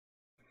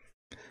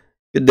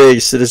Good day,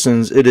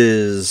 citizens. It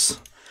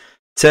is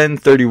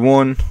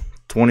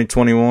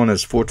 10/31/2021.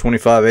 It's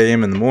 4:25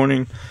 a.m. in the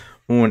morning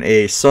on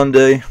a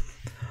Sunday.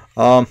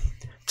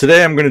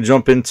 Today I'm going to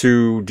jump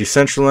into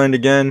Decentraland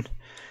again,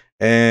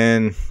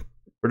 and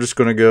we're just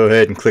going to go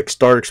ahead and click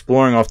Start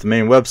Exploring off the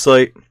main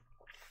website.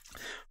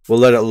 We'll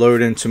let it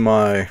load into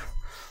my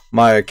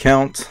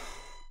account.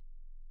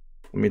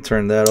 Let me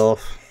turn that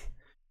off.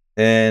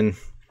 And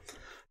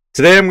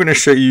today I'm going to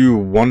show you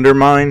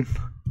WonderMine,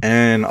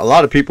 and a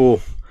lot of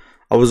people.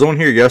 I was on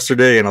here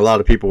yesterday and a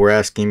lot of people were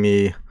asking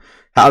me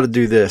how to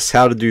do this,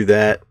 how to do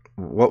that,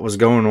 what was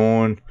going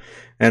on.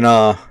 And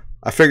I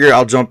figure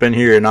I'll jump in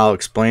here and I'll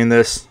explain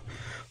this.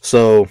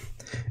 So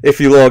if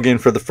you log in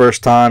for the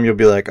first time, you'll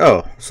be like,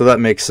 oh, so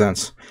that makes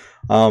sense.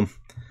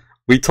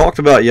 We talked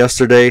about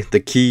yesterday the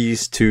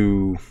keys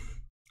to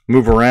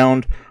move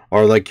around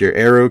are like your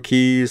arrow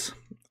keys.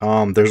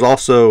 There's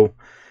also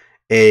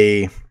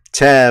a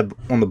tab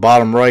on the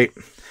bottom right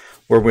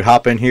where we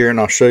hop in here and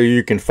I'll show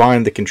you can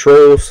find the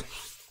controls.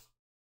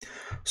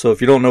 So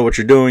if you don't know what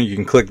you're doing, you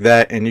can click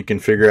that and you can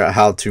figure out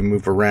how to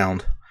move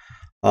around.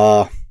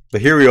 But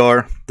here we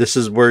are. This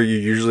is where you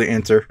usually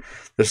enter.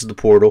 This is the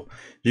portal.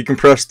 You can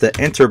press the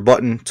enter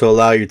button to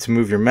allow you to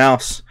move your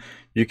mouse.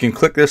 You can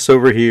click this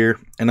over here,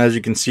 and as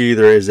you can see,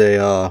 there is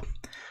a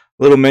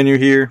little menu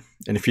here.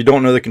 And if you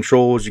don't know the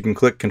controls, you can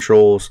click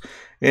controls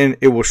and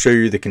it will show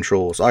you the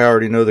controls. I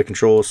already know the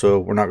controls, so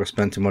we're not going to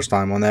spend too much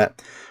time on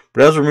that.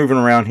 But as we're moving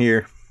around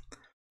here,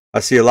 I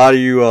see a lot of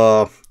you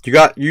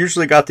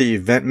usually got the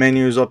event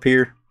menus up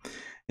here,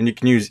 and you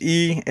can use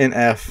E and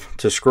F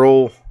to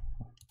scroll.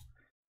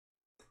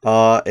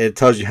 It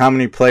tells you how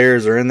many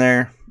players are in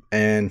there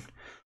and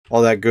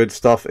all that good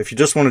stuff. If you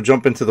just want to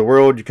jump into the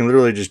world, you can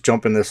literally just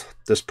jump in this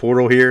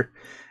portal here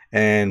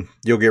and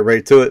you'll get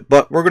right to it.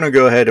 But we're going to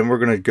go ahead and we're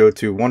going to go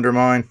to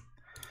WonderMine.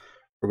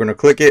 We're going to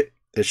click it.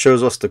 It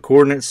shows us the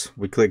coordinates.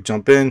 We click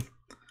jump in,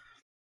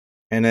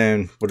 and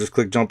then we'll just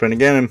click jump in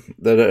again, and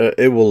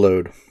it will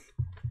load.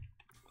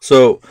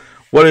 So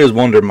what is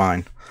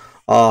WonderMine?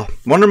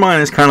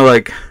 WonderMine is kind of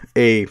like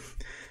a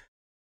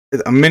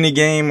mini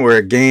game or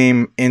a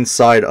game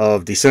inside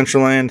of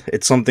Decentraland.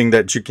 It's something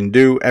that you can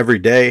do every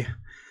day,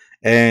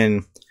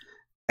 and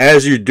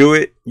as you do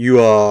it, you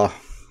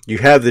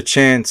have the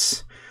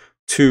chance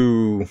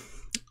to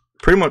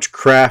pretty much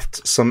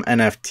craft some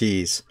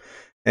NFTs.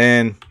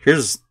 And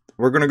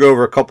we're gonna go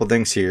over a couple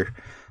things here.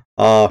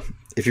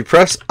 If you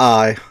press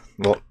I,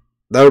 well,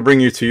 that'll bring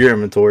you to your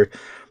inventory.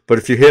 But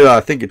if you hit,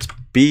 I think it's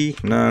B.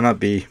 No, not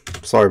B.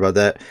 Sorry about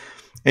that.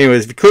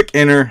 Anyways, if you click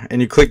enter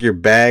and you click your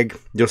bag,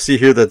 you'll see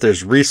here that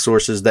there's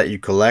resources that you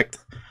collect.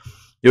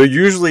 You'll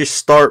usually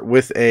start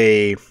with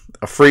a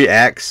free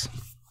axe.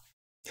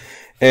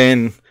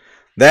 And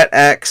that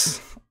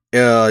axe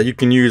you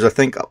can use, I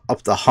think,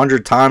 up to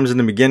 100 times in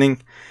the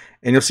beginning.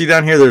 And you'll see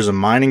down here there's a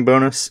mining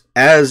bonus.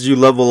 As you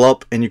level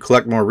up and you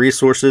collect more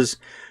resources,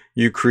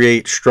 you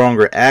create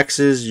stronger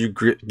axes. You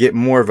get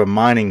more of a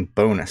mining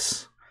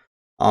bonus.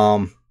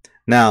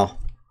 Now,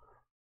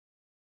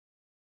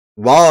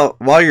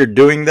 while you're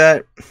doing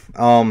that,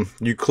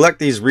 you collect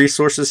these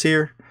resources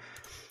here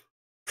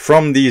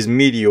from these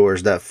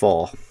meteors that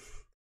fall.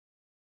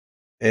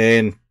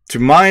 And to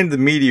mine the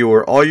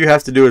meteor, all you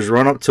have to do is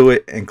run up to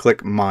it and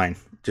click mine.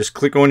 Just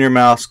click on your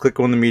mouse, click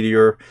on the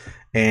meteor,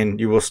 and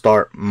you will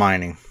start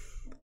mining.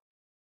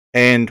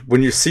 And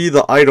when you see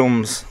the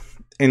items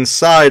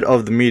inside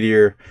of the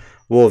meteor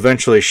will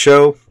eventually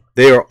show,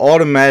 they are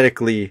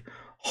automatically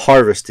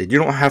harvested. You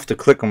don't have to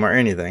click them or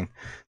anything.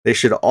 They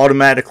should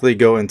automatically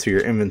go into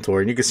your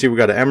inventory. And you can see we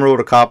got an emerald,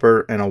 a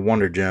copper, and a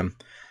wonder gem.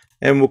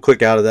 And we'll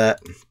click out of that.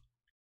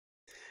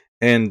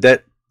 And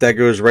that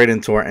goes right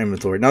into our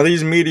inventory. Now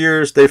these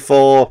meteors, they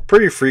fall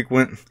pretty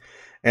frequent.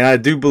 And I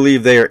do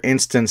believe they are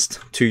instanced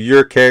to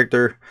your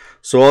character.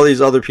 So all these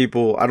other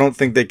people, I don't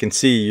think they can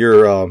see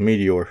your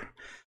meteor.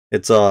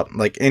 It's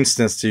like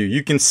instanced to you.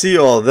 You can see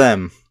all of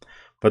them,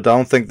 but I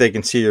don't think they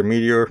can see your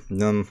meteor.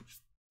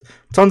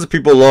 Tons of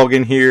people log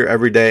in here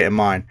every day and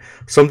mine.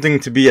 Something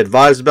to be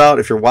advised about,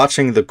 if you're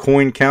watching the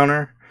coin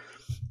counter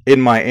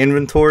in my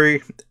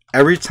inventory,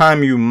 every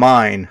time you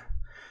mine,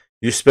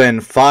 you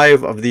spend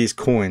 5 of these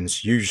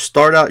coins. You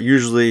start out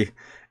usually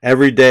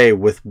every day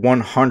with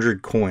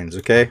 100 coins,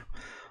 okay?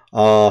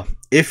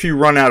 If you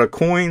run out of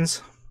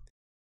coins,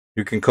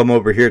 you can come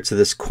over here to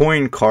this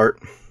coin cart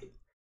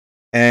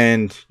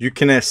and you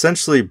can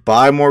essentially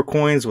buy more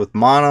coins with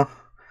mana.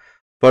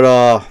 But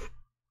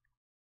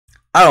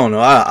I don't know.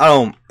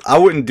 I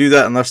wouldn't do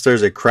that unless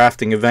there's a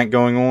crafting event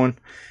going on.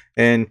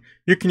 And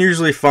you can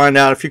usually find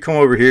out if you come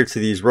over here to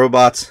these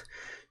robots.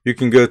 You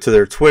can go to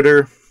their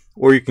Twitter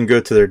or you can go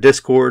to their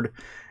Discord.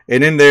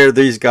 And in there,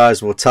 these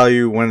guys will tell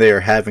you when they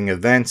are having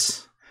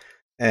events.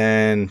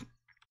 And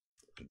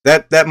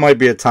that might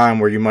be a time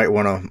where you might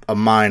want to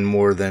mine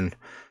more than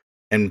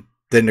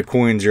the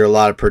coins you're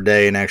allotted per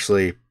day and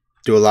actually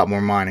do a lot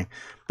more mining.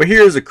 But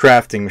here's a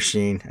crafting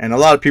machine. And a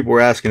lot of people were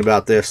asking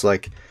about this,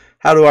 like,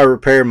 how do I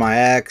repair my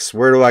axe?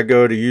 Where do I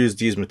go to use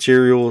these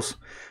materials?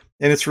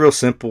 And it's real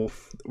simple.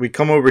 We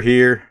come over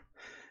here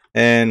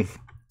and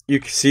you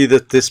can see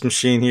that this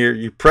machine here,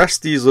 you press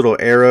these little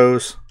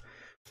arrows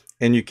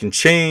and you can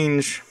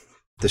change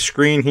the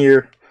screen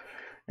here,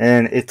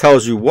 and it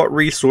tells you what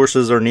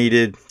resources are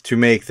needed to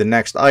make the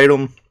next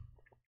item.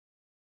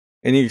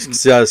 And you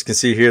guys can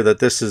see here that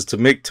this is to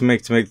make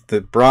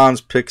the bronze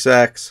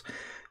pickaxe.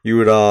 You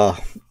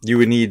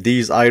would need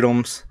these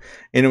items,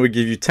 and it would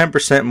give you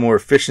 10% more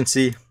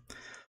efficiency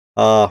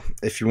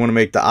if you want to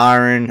make the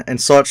iron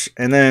and such.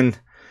 And then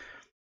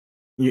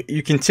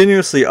you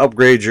continuously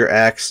upgrade your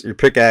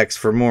pickaxe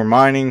for more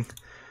mining,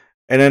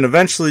 and then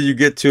eventually you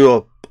get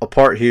to a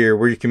part here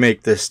where you can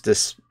make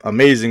this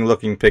amazing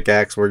looking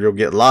pickaxe where you'll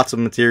get lots of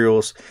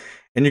materials,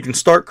 and you can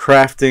start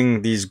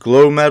crafting these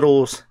glow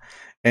metals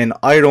and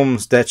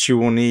items that you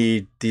will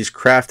need these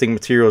crafting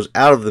materials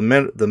out of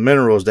the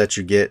minerals that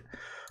you get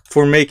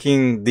for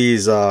making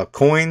these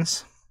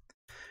coins.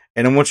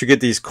 And then once you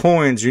get these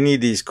coins, you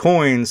need these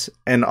coins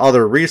and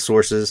other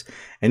resources,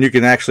 and you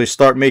can actually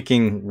start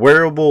making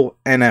wearable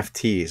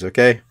NFTs.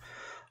 Okay,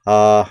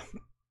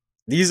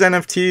 these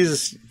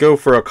NFTs go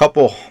for a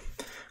couple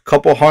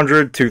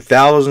hundred to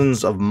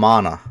thousands of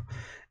mana,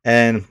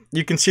 and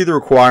you can see the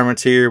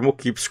requirements here. We'll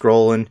keep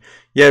scrolling.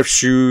 You have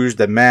shoes,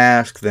 the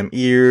mask, them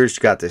ears.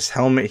 You got this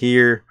helmet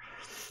here.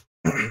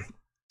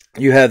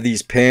 You have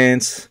these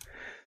pants,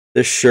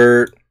 this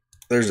shirt.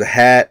 There's a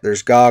hat,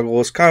 there's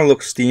goggles, kind of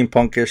looks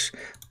steampunkish,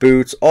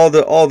 boots, all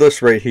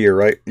this right here,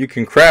 right? You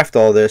can craft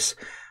all this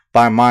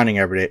by mining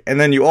every day. And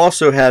then you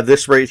also have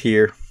this right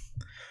here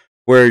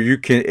where you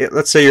can,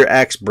 let's say your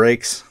axe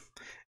breaks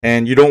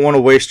and you don't want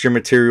to waste your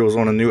materials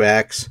on a new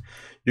axe.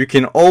 You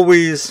can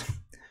always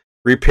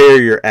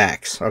repair your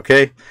axe,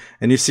 okay?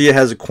 And you see it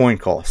has a coin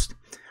cost.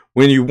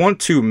 When you want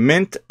to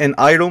mint an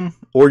item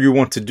or you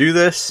want to do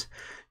this,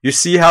 you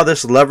see how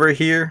this lever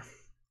here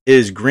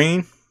is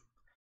green?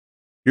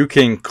 You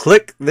can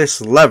click this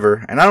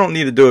lever, and I don't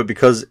need to do it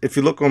because if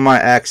you look on my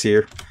axe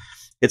here,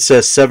 it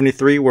says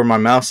 73 where my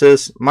mouse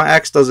is. My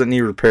axe doesn't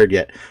need repaired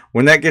yet.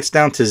 When that gets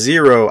down to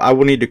 0, I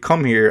will need to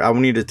come here. I will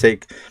need to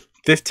take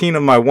 15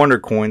 of my Wonder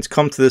Coins,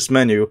 come to this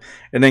menu,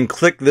 and then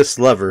click this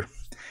lever.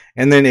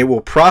 And then it will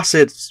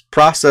process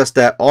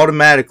that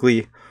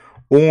automatically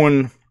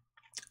on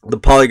the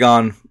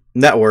Polygon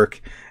network,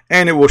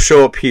 and it will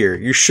show up here.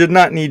 You should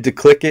not need to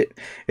click it.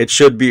 It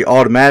should be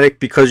automatic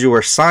because you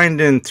are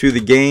signed into the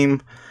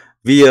game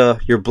via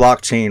your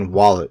blockchain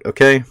wallet.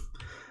 Okay,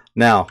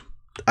 now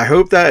I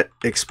hope that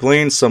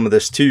explains some of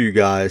this to you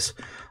guys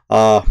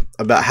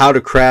about how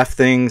to craft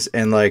things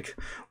and like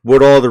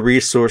what all the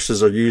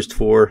resources are used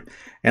for.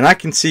 And I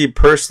can see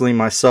personally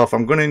myself,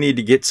 I'm going to need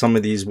to get some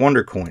of these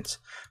Wonder Coins,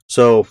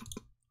 so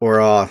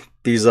or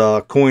these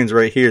coins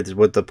right here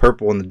with the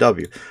purple and the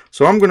W.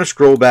 So I'm going to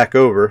scroll back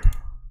over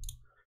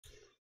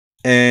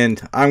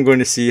and I'm going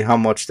to see how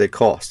much they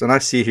cost. And I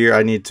see here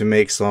I need to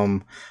make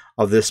some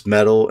of this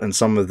metal and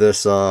some of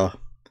this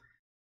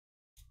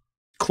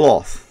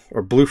cloth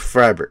or blue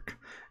fabric.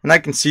 And I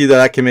can see that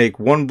I can make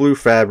one blue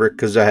fabric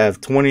because I have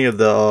 20 of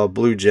the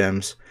blue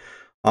gems.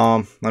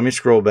 Let me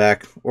scroll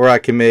back. Or I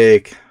can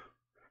make,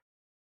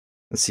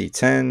 let's see,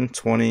 10,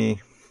 20,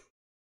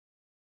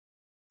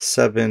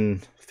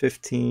 7,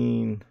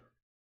 15,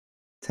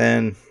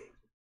 10.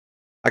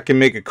 I can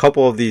make a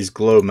couple of these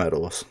glow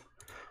metals.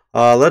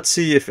 Let's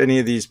see if any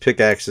of these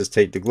pickaxes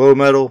take the glow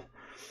metal.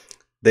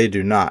 They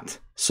do not.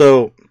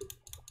 So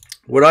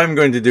what I'm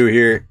going to do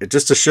here,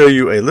 just to show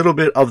you a little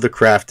bit of the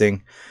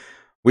crafting,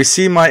 we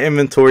see my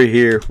inventory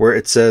here where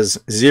it says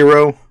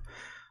 0.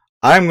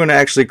 I'm going to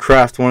actually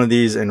craft one of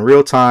these in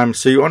real time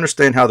so you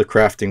understand how the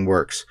crafting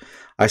works.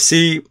 I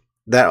see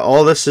that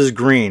all this is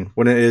green.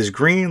 When it is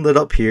green lit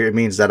up here, it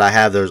means that I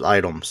have those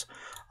items.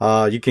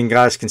 You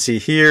guys can see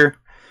here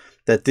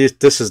that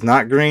this is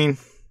not green.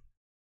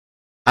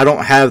 I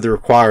don't have the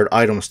required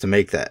items to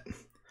make that,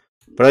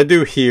 but I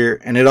do here,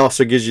 and it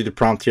also gives you the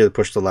prompt here to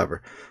push the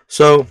lever.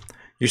 So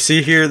you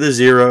see here the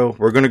 0.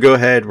 We're going to go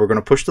ahead, we're going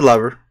to push the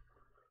lever,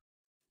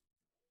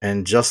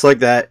 and just like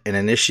that, it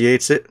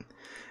initiates it.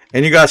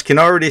 And you guys can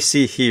already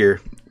see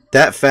here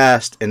that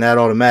fast and that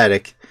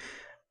automatic,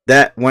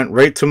 that went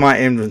right to my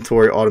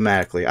inventory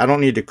automatically. I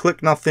don't need to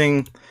click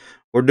nothing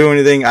or do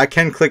anything. I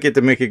can click it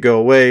to make it go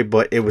away,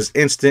 but it was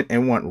instant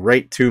and went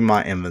right to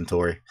my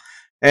inventory.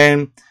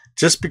 And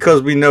just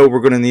because we know we're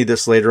going to need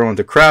this later on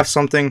to craft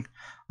something,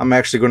 I'm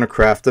actually going to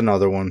craft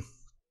another one.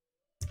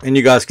 And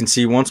you guys can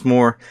see once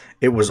more,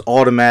 it was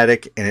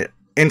automatic and it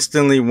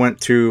instantly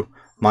went to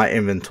my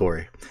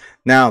inventory.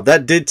 Now,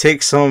 that did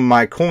take some of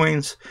my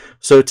coins.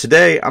 So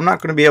today, I'm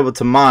not going to be able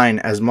to mine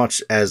as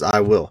much as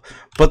I will.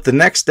 But the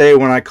next day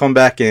when I come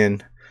back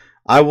in,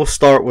 I will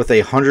start with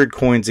 100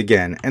 coins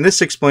again. And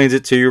this explains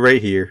it to you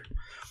right here.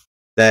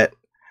 That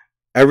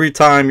every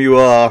time you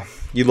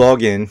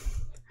log in,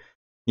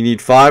 you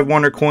need 5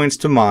 Wonder Coins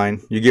to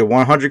mine. You get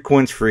 100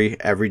 coins free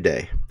every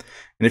day.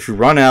 And if you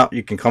run out,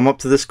 you can come up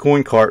to this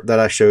coin cart that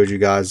I showed you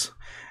guys,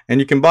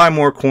 and you can buy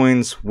more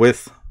coins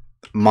with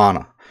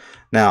mana.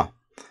 Now,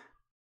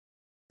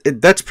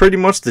 that's pretty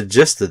much the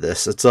gist of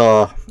this.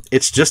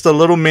 It's just a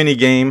little mini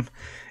game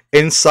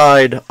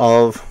inside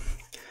of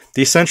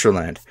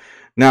Decentraland.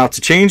 Now,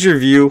 to change your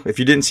view, if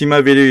you didn't see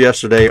my video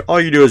yesterday, all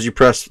you do is you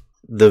press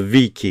the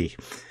V key,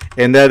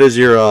 and that is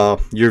your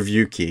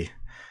view key.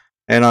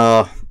 And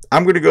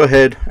I'm going to go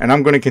ahead and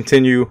I'm going to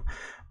continue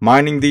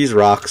mining these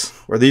rocks,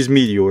 or these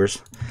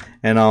meteors,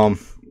 and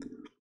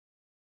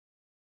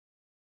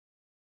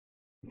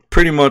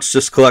pretty much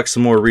just collect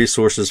some more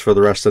resources for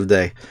the rest of the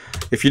day.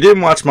 If you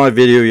didn't watch my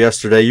video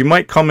yesterday, you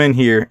might come in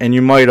here and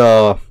you might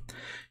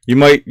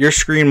your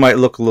screen might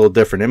look a little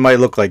different. It might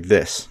look like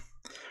this,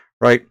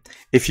 right?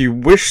 If you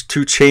wish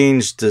to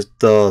change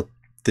the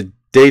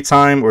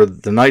daytime or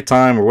the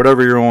nighttime or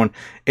whatever you're on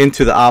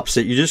into the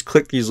opposite, you just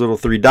click these little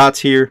 3 dots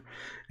here,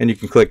 and you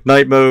can click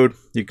night mode.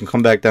 You can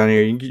come back down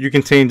here. You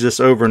can change this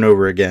over and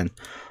over again.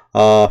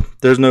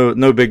 There's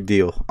no big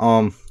deal.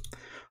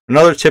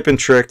 Another tip and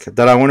trick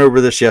that I went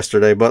over this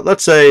yesterday, but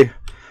let's say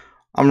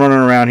I'm running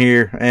around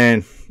here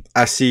and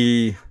I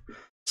see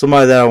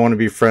somebody that I want to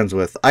be friends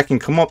with. I can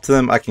come up to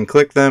them, I can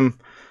click them,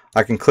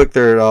 I can click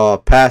their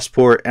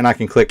passport, and I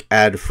can click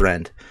add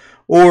friend.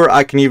 Or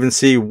I can even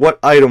see what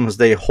items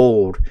they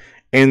hold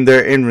in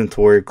their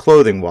inventory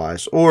clothing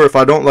wise. Or if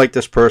I don't like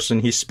this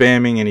person, he's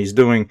spamming and he's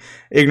doing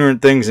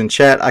ignorant things in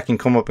chat, I can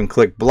come up and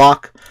click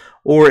block.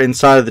 Or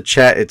inside of the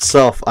chat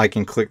itself, I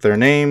can click their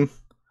name.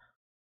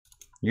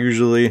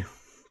 Usually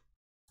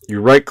you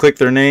right click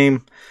their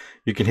name,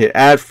 you can hit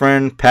add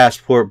friend,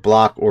 passport,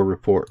 block, or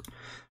report.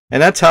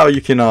 And that's how you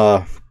can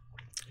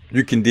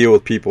deal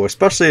with people,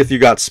 especially if you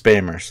got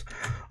spammers.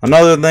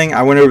 Another thing,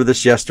 I went over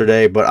this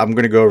yesterday, but I'm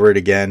going to go over it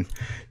again.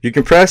 You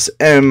can press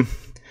M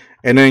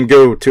and then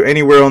go to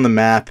anywhere on the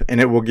map,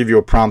 and it will give you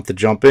a prompt to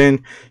jump in.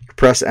 You can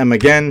press M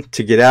again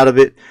to get out of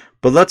it.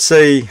 But let's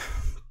say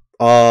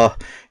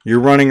you're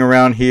running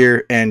around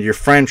here and your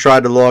friend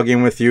tried to log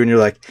in with you, and you're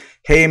like,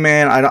 hey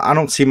man, I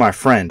don't see my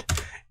friend.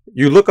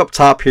 You look up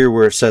top here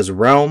where it says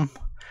realm.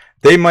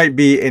 They might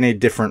be in a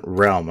different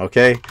realm,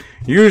 okay?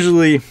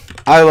 Usually,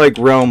 I like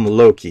realm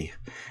Loki.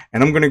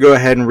 And I'm going to go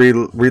ahead and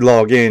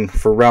re-log in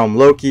for realm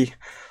Loki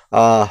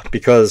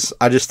because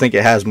I just think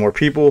it has more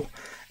people.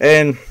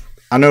 And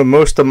I know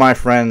most of my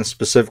friends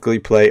specifically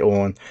play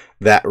on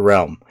that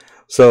realm.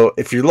 So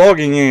if you're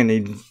logging in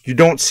and you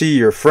don't see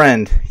your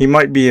friend, he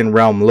might be in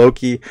realm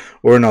Loki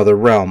or another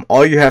realm.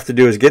 All you have to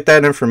do is get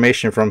that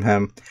information from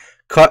him,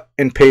 cut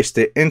and paste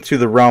it into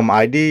the realm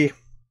ID,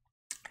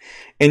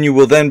 and you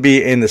will then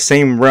be in the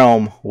same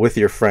realm with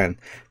your friend.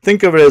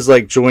 Think of it as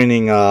like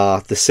joining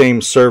the same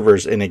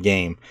servers in a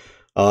game.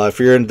 If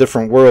you're in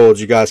different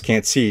worlds, you guys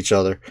can't see each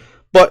other.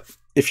 But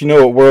if you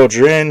know what world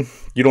you're in,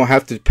 you don't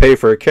have to pay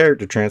for a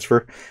character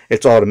transfer.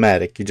 It's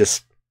automatic. You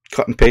just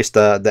cut and paste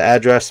the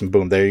address, and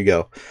boom, there you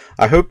go.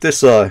 I hope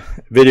this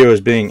video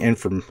is being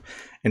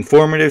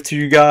informative to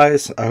you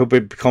guys. I hope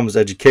it becomes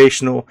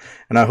educational,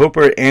 and I hope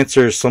it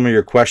answers some of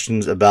your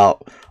questions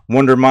about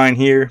WonderMine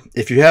here.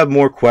 If you have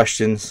more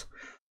questions,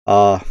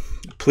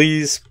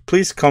 please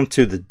come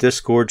to the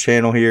Discord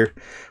channel here.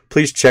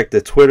 Please check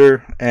the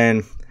Twitter,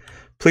 and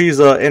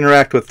please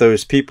interact with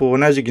those people.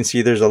 And as you can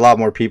see, there's a lot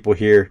more people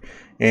here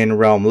in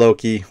realm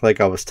Loki, like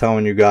I was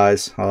telling you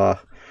guys.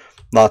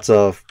 Lots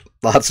of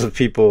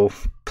people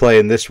play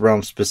in this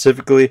realm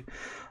specifically.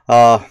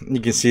 You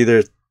can see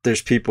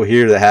there's people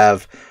here that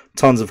have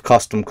tons of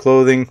custom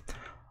clothing.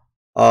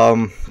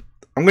 I'm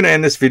gonna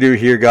end this video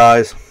here,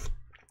 guys.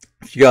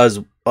 If you guys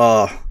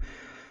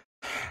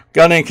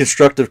got any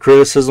constructive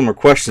criticism or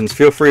questions,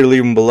 feel free to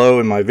leave them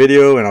below in my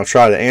video and I'll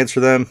try to answer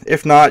them.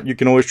 If not, you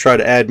can always try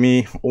to add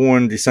me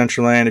on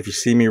Decentraland if you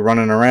see me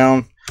running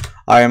around.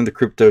 I am the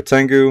Crypto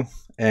Tengu,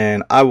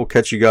 and I will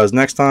catch you guys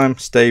next time.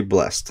 Stay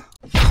blessed.